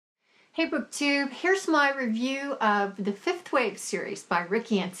Hey BookTube, here's my review of the Fifth Wave series by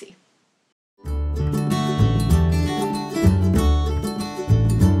Yancey.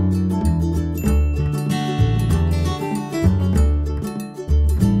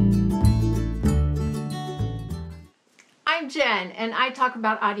 I'm Jen and I talk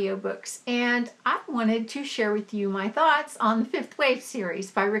about audiobooks, and I wanted to share with you my thoughts on the Fifth Wave series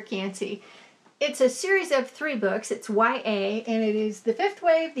by Yancey. It's a series of 3 books. It's YA, and it is The Fifth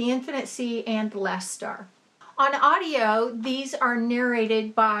Wave, The Infinite Sea, and The Last Star. On audio, these are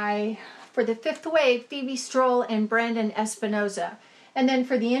narrated by, for The Fifth Wave, Phoebe, Strole, and Brandon Espinoza. And then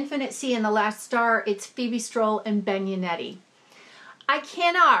for The Infinite Sea and The Last Star, it's Phoebe, Strole, and Yannette. I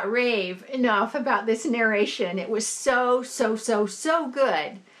cannot rave enough about this narration. It was so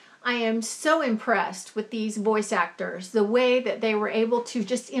good. I am so impressed with these voice actors, the way that they were able to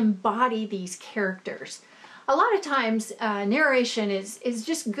just embody these characters. A lot of times narration is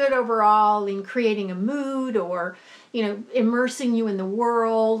just good overall in creating a mood or, immersing you in the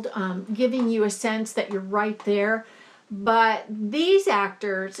world, giving you a sense that you're right there. But these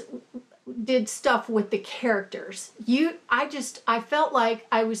actors did stuff with the characters. I felt like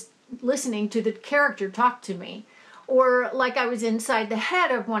I was listening to the character talk to me, or like I was inside the head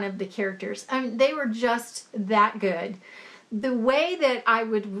of one of the characters. I mean, they were just that good. The way that I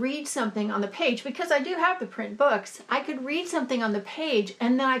would read something on the page, because I do have the print books, I could read something on the page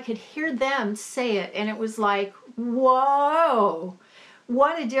and then I could hear them say it, and it was like, whoa,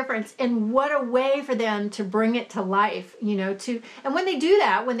 what a difference, and what a way for them to bring it to life, and when they do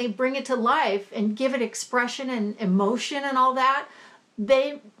that, when they bring it to life and give it expression and emotion and all that,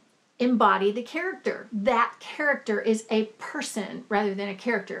 they embody the character. That character is a person rather than a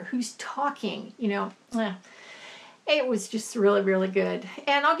character who's talking, It was just really good.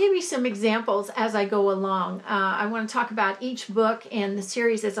 And I'll give you some examples as I go along. I want to talk about each book and the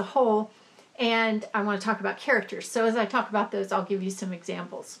series as a whole, and I want to talk about characters. So as I talk about those, I'll give you some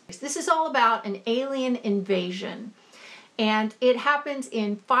examples. This is all about an alien invasion, and it happens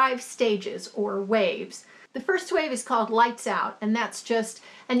in 5 stages or waves. The first wave is called Lights Out, and that's just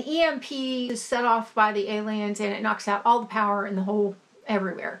an EMP set off by the aliens, and it knocks out all the power in the whole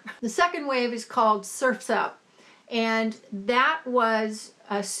everywhere. The second wave is called Surf's Up, and that was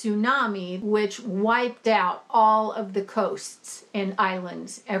a tsunami which wiped out all of the coasts and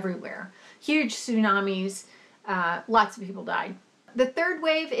islands everywhere. Huge tsunamis, lots of people died. The third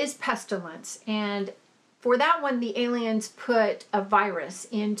wave is Pestilence, and for that one, the aliens put a virus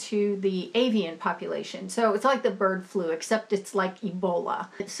into the avian population. So it's like the bird flu, except it's like Ebola.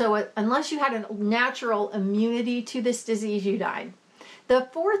 So unless you had a natural immunity to this disease, you died. The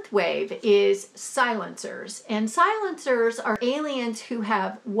fourth wave is Silencers. And Silencers are aliens who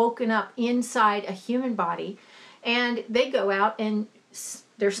have woken up inside a human body, and they go out and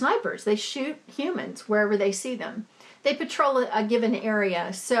they're snipers. They shoot humans wherever they see them. They patrol a given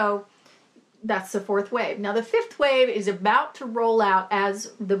area. So that's the fourth wave. Now the fifth wave is about to roll out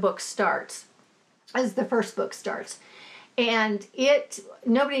as the book starts, as the first book starts. And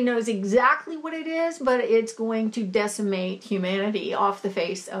nobody knows exactly what it is, but it's going to decimate humanity off the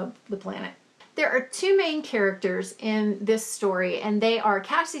face of the planet. There are 2 main characters in this story, and they are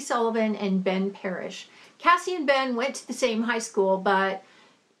Cassie Sullivan and Ben Parrish. Cassie and Ben went to the same high school, but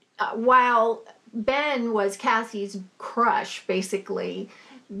while Ben was Cassie's crush, basically,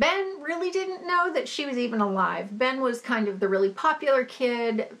 Ben really didn't know that she was even alive. Ben was kind of the really popular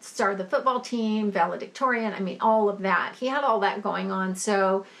kid, star of the football team, valedictorian, all of that. He had all that going on,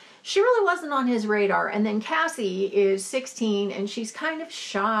 so she really wasn't on his radar. And then Cassie is 16, and she's kind of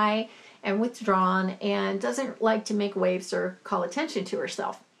shy and withdrawn and doesn't like to make waves or call attention to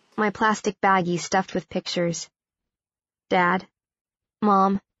herself. My plastic baggie stuffed with pictures. Dad,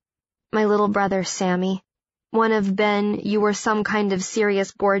 Mom, my little brother Sammy. One of Ben, you were some kind of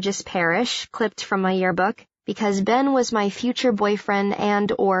serious gorgeous Parrish, clipped from my yearbook, because Ben was my future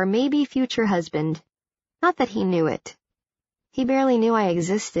boyfriend or maybe future husband. Not that he knew it. He barely knew I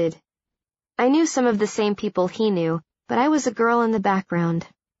existed. I knew some of the same people he knew, but I was a girl in the background.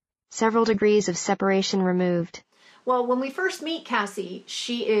 Several degrees of separation removed. Well, when we first meet Cassie,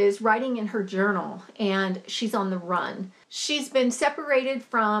 she is writing in her journal, and she's on the run. She's been separated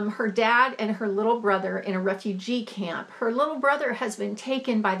from her dad and her little brother in a refugee camp. Her little brother has been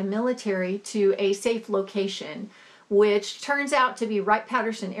taken by the military to a safe location, which turns out to be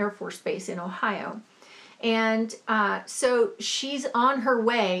Wright-Patterson Air Force Base in Ohio. And so she's on her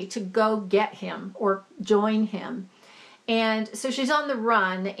way to go get him or join him. And so she's on the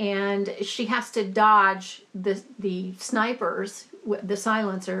run, and she has to dodge the snipers, the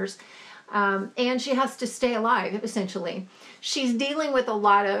silencers, and she has to stay alive, essentially. she's dealing with a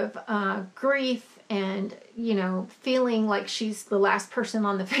lot of grief and, you know, feeling like she's the last person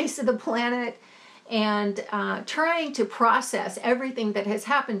on the face of the planet, and trying to process everything that has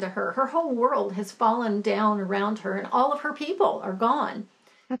happened to her. Her whole world has fallen down around her, and all of her people are gone.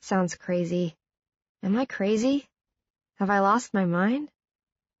 That sounds crazy. Am I crazy? Have I lost my mind?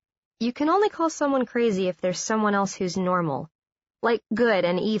 You can only call someone crazy if there's someone else who's normal, like good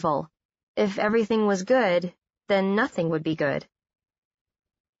and evil. If everything was good, then nothing would be good.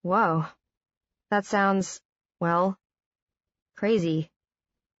 Whoa. That sounds, well, crazy.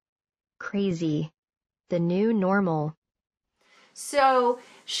 Crazy. The new normal. So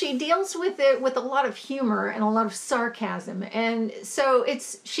she deals with it with a lot of humor and a lot of sarcasm. And so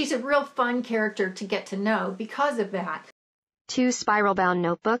she's a real fun character to get to know because of that. 2 spiral-bound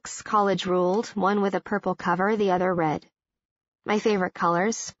notebooks, college ruled, one with a purple cover, the other red. My favorite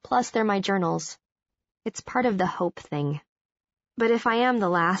colors, plus they're my journals. It's part of the hope thing. But if I am the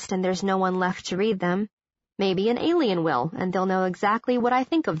last and there's no one left to read them, maybe an alien will, and they'll know exactly what I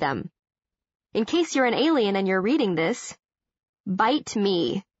think of them. In case you're an alien and you're reading this, bite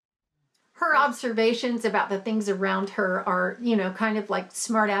me. Her observations about the things around her are, you know, kind of like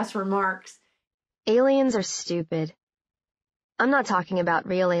smart-ass remarks. Aliens are stupid. I'm not talking about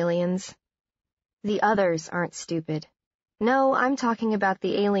real aliens. The others aren't stupid. No, I'm talking about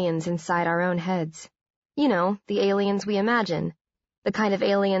the aliens inside our own heads. You know, the aliens we imagine. The kind of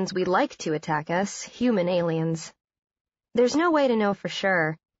aliens we'd like to attack us, human aliens. There's no way to know for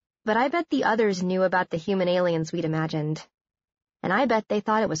sure, but I bet the others knew about the human aliens we'd imagined. And I bet they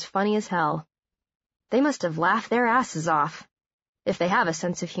thought it was funny as hell. They must have laughed their asses off, if they have a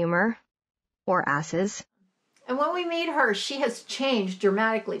sense of humor. Or asses. And when we meet her, she has changed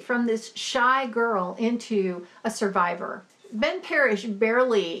dramatically from this shy girl into a survivor. Ben Parrish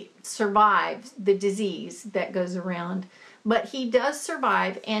barely survives the disease that goes around, but he does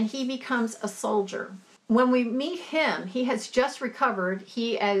survive, and he becomes a soldier. When we meet him, he has just recovered.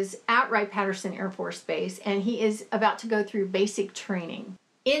 He is at Wright-Patterson Air Force Base, and he is about to go through basic training.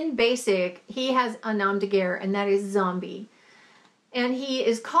 In basic, he has a nom de guerre, and that is zombie. And he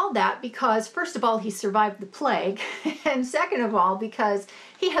is called that because, first of all, he survived the plague, and second of all, because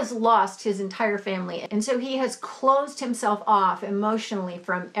he has lost his entire family. And so he has closed himself off emotionally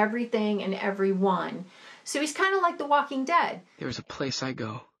from everything and everyone. So he's kind of like the Walking Dead. There is a place I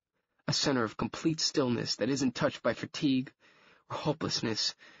go, a center of complete stillness that isn't touched by fatigue, or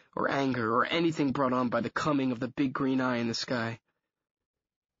hopelessness, or anger, or anything brought on by the coming of the big green eye in the sky.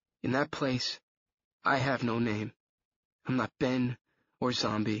 In that place, I have no name. I'm not Ben or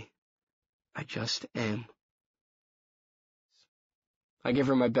zombie. I just am. I give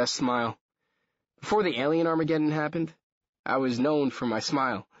her my best smile. Before the alien Armageddon happened, I was known for my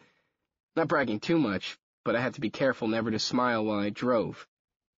smile. Not bragging too much, but I had to be careful never to smile while I drove.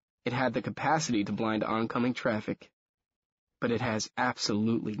 It had the capacity to blind oncoming traffic, but it has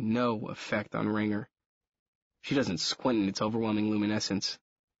absolutely no effect on Ringer. She doesn't squint in its overwhelming luminescence.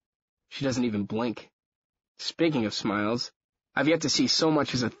 She doesn't even blink. Speaking of smiles, I've yet to see so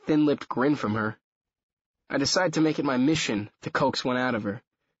much as a thin-lipped grin from her. I decide to make it my mission to coax one out of her.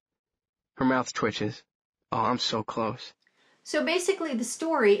 Her mouth twitches. Oh, I'm so close. So basically the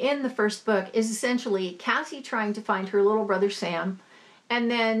story in the first book is essentially Cassie trying to find her little brother Sam,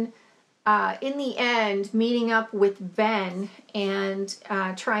 and then in the end meeting up with Ben and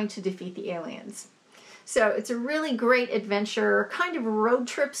trying to defeat the aliens. So it's a really great adventure, kind of a road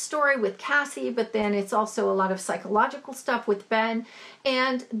trip story with Cassie, but then it's also a lot of psychological stuff with Ben.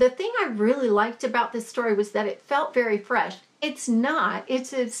 And the thing I really liked about this story was that it felt very fresh. It's not.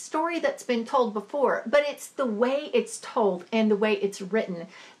 It's a story that's been told before, but it's the way it's told and the way it's written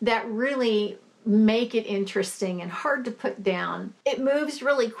that really make it interesting and hard to put down. It moves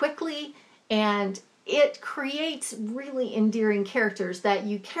really quickly, and it creates really endearing characters that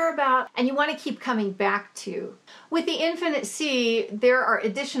you care about and you want to keep coming back to. With the Infinite Sea, there are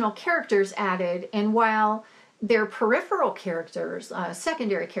additional characters added, and while they're peripheral characters,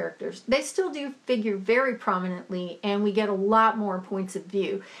 secondary characters, they still do figure very prominently, and we get a lot more points of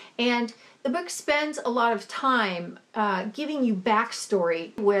view. And the book spends a lot of time giving you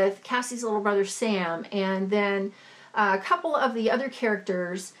backstory with Cassie's little brother Sam, and then a couple of the other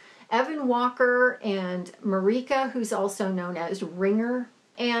characters, Evan Walker and Marika, who's also known as Ringer.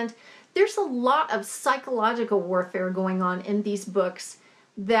 And there's a lot of psychological warfare going on in these books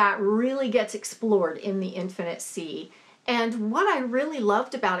that really gets explored in the Infinite Sea. And what I really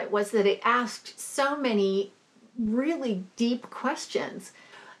loved about it was that it asked so many really deep questions.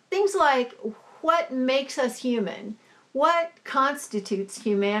 Things like, what makes us human? What constitutes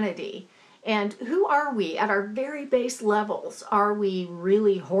humanity? And who are we at our very base levels? Are we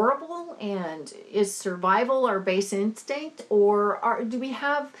really horrible, and is survival our base instinct, or do we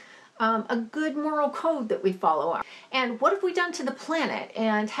have a good moral code that we follow? And what have we done to the planet?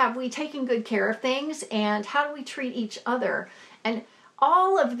 And have we taken good care of things? And how do we treat each other? And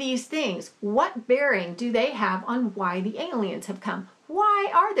all of these things, what bearing do they have on why the aliens have come?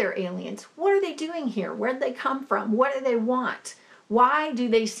 Why are there aliens? What are they doing here? Where did they come from? What do they want? Why do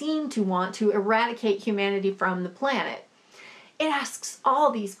they seem to want to eradicate humanity from the planet? It asks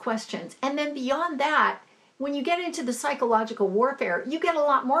all these questions. And then beyond that, when you get into the psychological warfare, you get a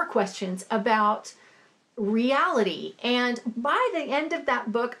lot more questions about reality. And by the end of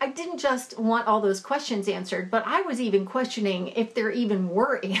that book, I didn't just want all those questions answered, but I was even questioning if there even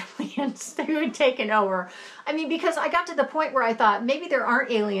were aliens who had taken over. I mean, because I got to the point where I thought maybe there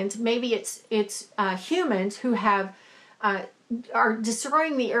aren't aliens, maybe it's humans who have are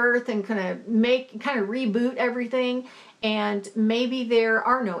destroying the earth and kind of reboot everything, and maybe there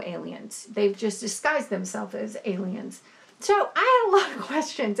are no aliens. They've just disguised themselves as aliens. So I had a lot of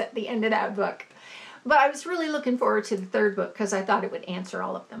questions at the end of that book, but I was really looking forward to the third book because I thought it would answer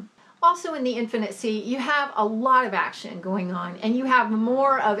all of them. Also in the Infinite Sea, you have a lot of action going on, and you have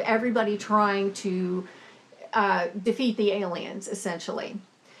more of everybody trying to defeat the aliens, essentially.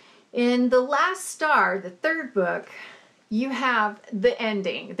 In The Last Star, the third book, you have the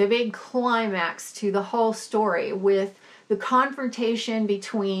ending, the big climax to the whole story with the confrontation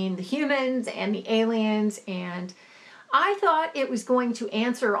between the humans and the aliens. And I thought it was going to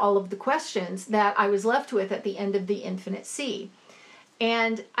answer all of the questions that I was left with at the end of The Infinite Sea.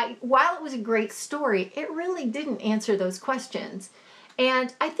 And while it was a great story, it really didn't answer those questions.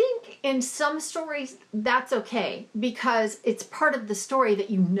 And I think in some stories that's okay, because it's part of the story that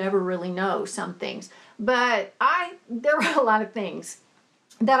you never really know some things. But there were a lot of things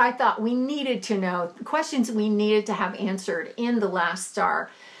that I thought we needed to know, questions we needed to have answered in The Last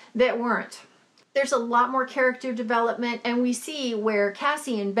Star that weren't. There's a lot more character development, and we see where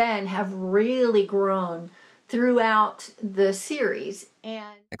Cassie and Ben have really grown throughout the series.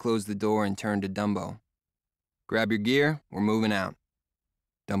 And I closed the door and turned to Dumbo. Grab your gear, we're moving out.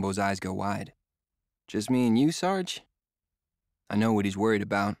 Dumbo's eyes go wide. Just me and you, Sarge? I know what he's worried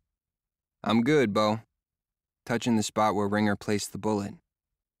about. I'm good, Bo. Touching the spot where Ringer placed the bullet.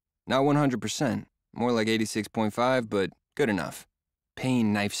 Not 100%, more like 86.5, but good enough.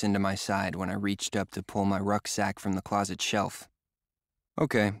 Pain knifes into my side when I reached up to pull my rucksack from the closet shelf.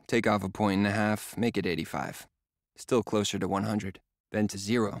 Okay, take off 1.5 points, make it 85. Still closer to 100, then to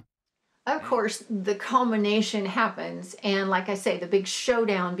 0. of course, the culmination happens, and like I say, the big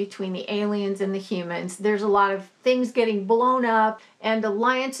showdown between the aliens and the humans. There's a lot of things getting blown up, and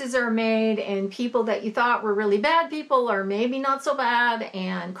alliances are made, and people that you thought were really bad people are maybe not so bad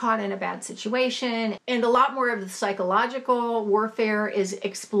and caught in a bad situation. And a lot more of the psychological warfare is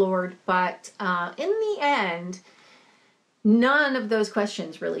explored, but in the end, none of those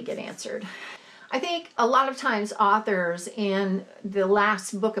questions really get answered. I think a lot of times authors in the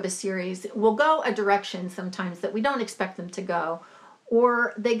last book of a series will go a direction sometimes that we don't expect them to go,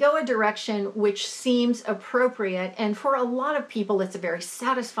 or they go a direction which seems appropriate, and for a lot of people it's a very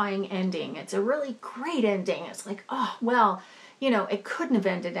satisfying ending. It's a really great ending. It's like, oh, well, you know, it couldn't have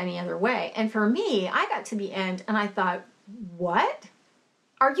ended any other way. And for me, I got to the end and I thought, what?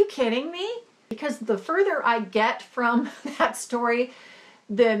 Are you kidding me? Because the further I get from that story,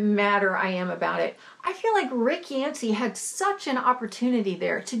 the madder I am about it. I feel like Rick Yancey had such an opportunity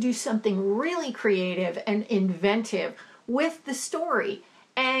there to do something really creative and inventive with the story,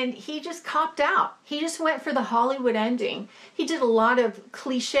 and he just copped out. He just went for the Hollywood ending. He did a lot of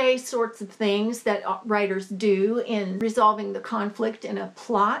cliche sorts of things that writers do in resolving the conflict in a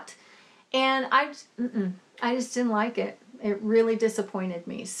plot, and I just didn't like it. It really disappointed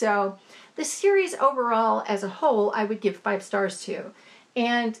me. So the series overall as a whole, I would give 5 stars to.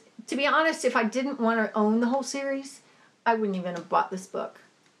 And to be honest, if I didn't want to own the whole series, I wouldn't even have bought this book.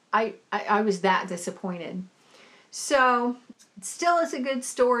 I was that disappointed. So it still is a good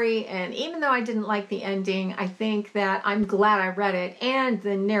story, and even though I didn't like the ending, I think that I'm glad I read it, and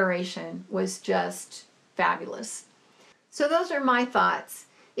the narration was just fabulous. So those are my thoughts.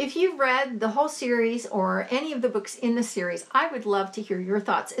 If you've read the whole series or any of the books in the series, I would love to hear your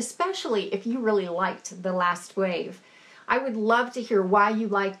thoughts, especially if you really liked The Last Wave. I would love to hear why you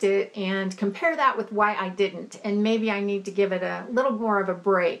liked it and compare that with why I didn't. And maybe I need to give it a little more of a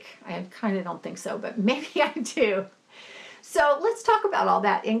break. I kind of don't think so, but maybe I do. So let's talk about all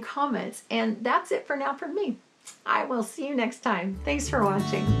that in comments. And that's it for now from me. I will see you next time. Thanks for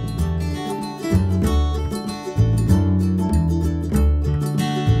watching.